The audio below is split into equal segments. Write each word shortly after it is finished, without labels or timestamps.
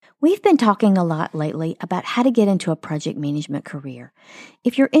We've been talking a lot lately about how to get into a project management career.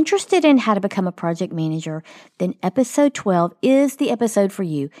 If you're interested in how to become a project manager, then episode 12 is the episode for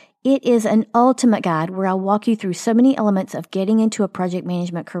you. It is an ultimate guide where I'll walk you through so many elements of getting into a project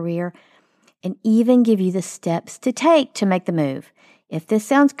management career and even give you the steps to take to make the move. If this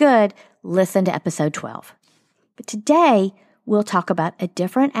sounds good, listen to episode 12. But today, we'll talk about a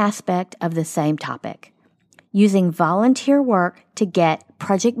different aspect of the same topic: using volunteer work to get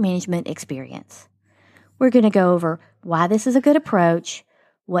project management experience. We're going to go over why this is a good approach,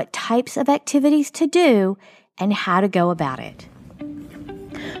 what types of activities to do, and how to go about it.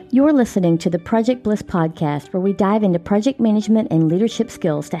 You're listening to the Project Bliss podcast, where we dive into project management and leadership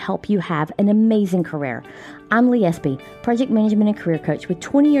skills to help you have an amazing career. I'm Lee Espy, project management and career coach with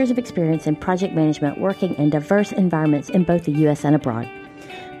 20 years of experience in project management, working in diverse environments in both the U.S. and abroad.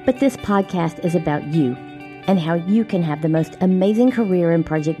 But this podcast is about you and how you can have the most amazing career in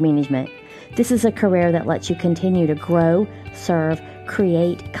project management. This is a career that lets you continue to grow, serve,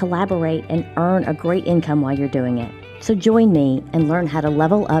 create, collaborate, and earn a great income while you're doing it. So join me and learn how to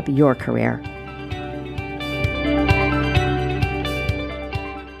level up your career.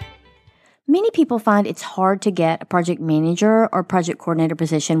 Many people find it's hard to get a project manager or project coordinator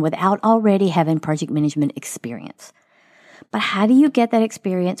position without already having project management experience. But how do you get that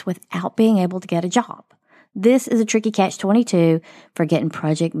experience without being able to get a job? This is a tricky catch-22 for getting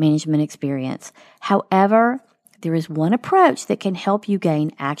project management experience. However, there is one approach that can help you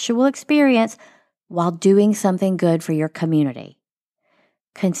gain actual experience while doing something good for your community.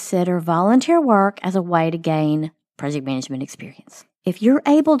 Consider volunteer work as a way to gain project management experience. If you're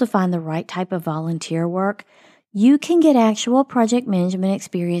able to find the right type of volunteer work, you can get actual project management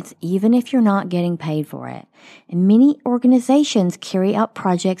experience even if you're not getting paid for it. And many organizations carry out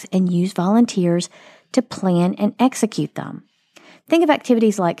projects and use volunteers to plan and execute them. Think of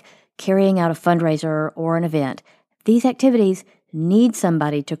activities like carrying out a fundraiser or an event. These activities need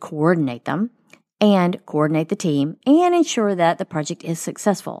somebody to coordinate them and coordinate the team and ensure that the project is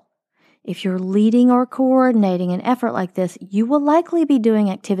successful. If you're leading or coordinating an effort like this, you will likely be doing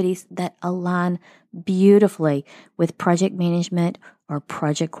activities that align beautifully with project management or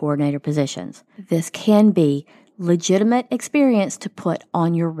project coordinator positions. This can be legitimate experience to put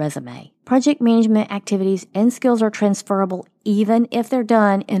on your resume. Project management activities and skills are transferable even if they're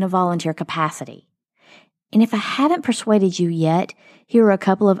done in a volunteer capacity. And if I haven't persuaded you yet, here are a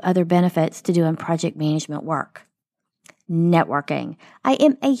couple of other benefits to doing project management work. Networking. I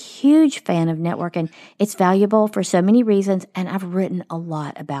am a huge fan of networking. It's valuable for so many reasons, and I've written a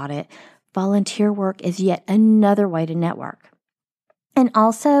lot about it. Volunteer work is yet another way to network. And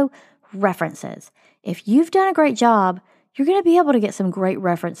also, references. If you've done a great job, you're going to be able to get some great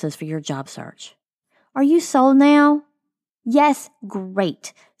references for your job search. Are you sold now? Yes,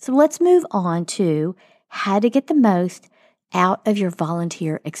 great. So let's move on to how to get the most out of your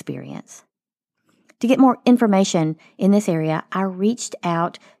volunteer experience. To get more information in this area, I reached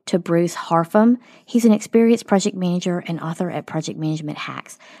out to Bruce Harfum. He's an experienced project manager and author at Project Management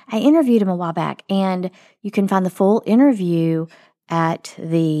Hacks. I interviewed him a while back, and you can find the full interview at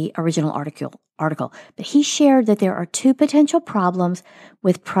the original article. But he shared that there are two potential problems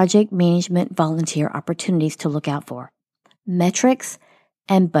with project management volunteer opportunities to look out for: metrics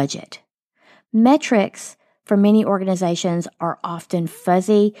and budget. Metrics for many organizations are often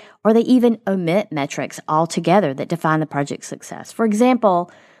fuzzy, or they even omit metrics altogether that define the project's success. For example,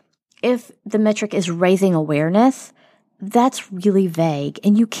 if the metric is raising awareness, that's really vague,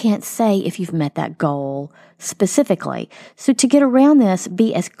 and you can't say if you've met that goal specifically. So to get around this,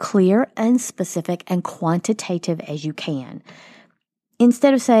 be as clear and specific and quantitative as you can.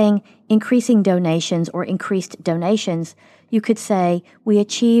 Instead of saying increasing donations or increased donations, you could say, we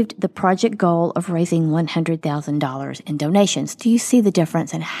achieved the project goal of raising $100,000 in donations. Do you see the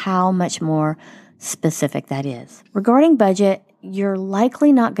difference in how much more specific that is? Regarding budget, you're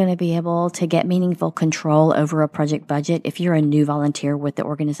likely not going to be able to get meaningful control over a project budget if you're a new volunteer with the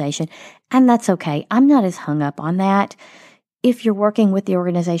organization, and that's okay. I'm not as hung up on that. If you're working with the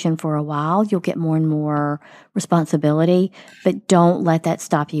organization for a while, you'll get more and more responsibility, but don't let that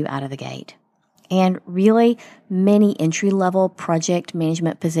stop you out of the gate. And really, many entry-level project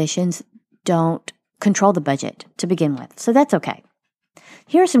management positions don't control the budget to begin with, so that's okay.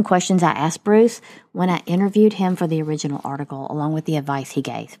 Here are some questions I asked Bruce when I interviewed him for the original article, along with the advice he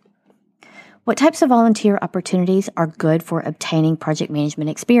gave. What types of volunteer opportunities are good for obtaining project management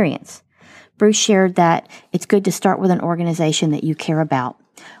experience? Bruce shared that it's good to start with an organization that you care about.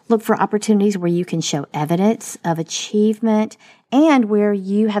 Look for opportunities where you can show evidence of achievement and where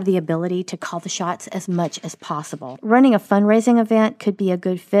you have the ability to call the shots as much as possible. Running a fundraising event could be a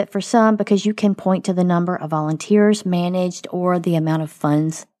good fit for some because you can point to the number of volunteers managed or the amount of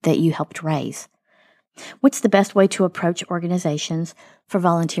funds that you helped raise. What's the best way to approach organizations for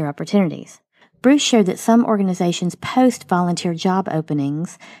volunteer opportunities? Bruce shared that some organizations post volunteer job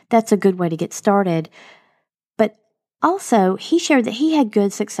openings. That's a good way to get started. But also, he shared that he had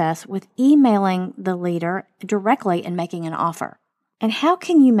good success with emailing the leader directly and making an offer. And how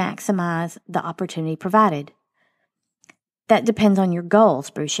can you maximize the opportunity provided? That depends on your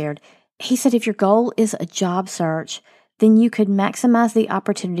goals, Bruce shared. He said if your goal is a job search, then you could maximize the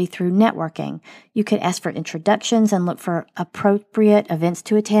opportunity through networking. You could ask for introductions and look for appropriate events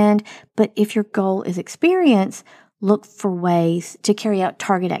to attend. But if your goal is experience, look for ways to carry out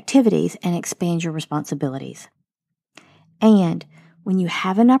target activities and expand your responsibilities. And when you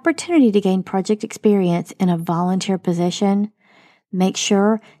have an opportunity to gain project experience in a volunteer position, make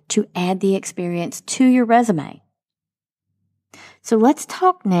sure to add the experience to your resume. So let's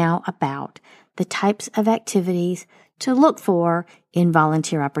talk now about the types of activities to look for in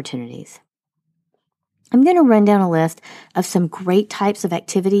volunteer opportunities. I'm going to run down a list of some great types of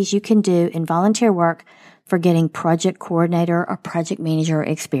activities you can do in volunteer work for getting project coordinator or project manager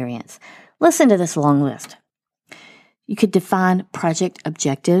experience. Listen to this long list. You could define project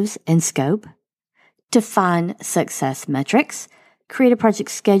objectives and scope, define success metrics, create a project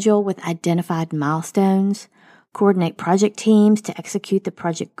schedule with identified milestones, coordinate project teams to execute the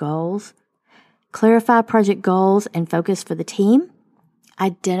project goals, clarify project goals and focus for the team,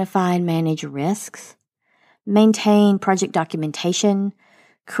 identify and manage risks, maintain project documentation,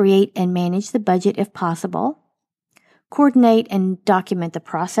 create and manage the budget if possible, coordinate and document the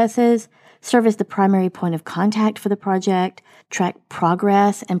processes, serve as the primary point of contact for the project, track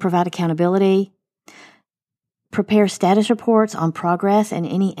progress and provide accountability, prepare status reports on progress and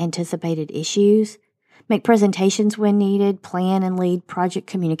any anticipated issues, make presentations when needed, plan and lead project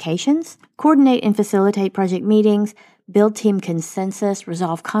communications, coordinate and facilitate project meetings, build team consensus,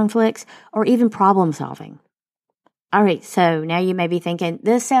 resolve conflicts, or even problem solving. All right, so now you may be thinking,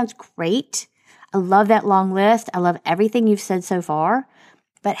 this sounds great. I love that long list. I love everything you've said so far.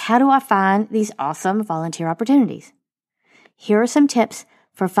 But how do I find these awesome volunteer opportunities? Here are some tips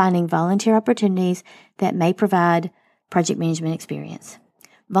for finding volunteer opportunities that may provide project management experience.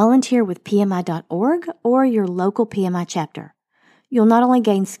 Volunteer with PMI.org or your local PMI chapter. You'll not only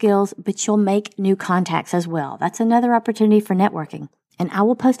gain skills, but you'll make new contacts as well. That's another opportunity for networking. And I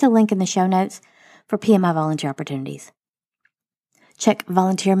will post a link in the show notes for PMI volunteer opportunities. Check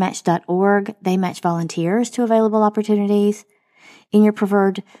volunteermatch.org. They match volunteers to available opportunities. In your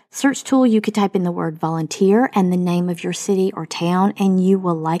preferred search tool, you could type in the word volunteer and the name of your city or town, and you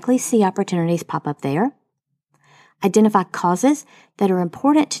will likely see opportunities pop up there. Identify causes that are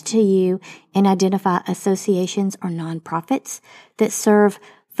important to you and identify associations or nonprofits that serve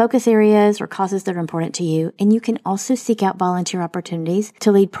focus areas or causes that are important to you. And you can also seek out volunteer opportunities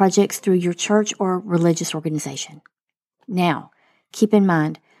to lead projects through your church or religious organization. Now, keep in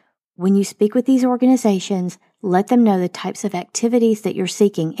mind, when you speak with these organizations, let them know the types of activities that you're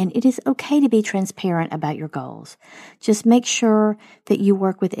seeking, and it is okay to be transparent about your goals. Just make sure that you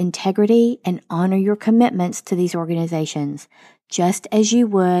work with integrity and honor your commitments to these organizations, just as you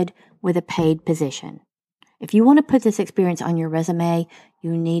would with a paid position. If you want to put this experience on your resume,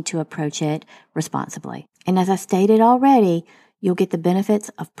 you need to approach it responsibly. And as I stated already, you'll get the benefits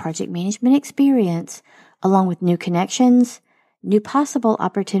of project management experience along with new connections, new possible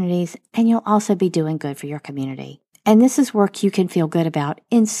opportunities, and you'll also be doing good for your community. And this is work you can feel good about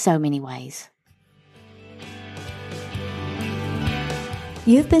in so many ways.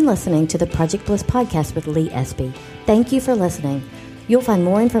 You've been listening to the Project Bliss podcast with Lee Espy. Thank you for listening. You'll find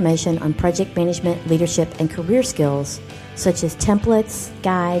more information on project management, leadership, and career skills, such as templates,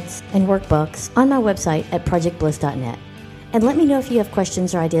 guides, and workbooks on my website at projectbliss.net. And let me know if you have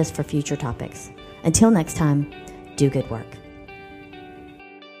questions or ideas for future topics. Until next time, do good work.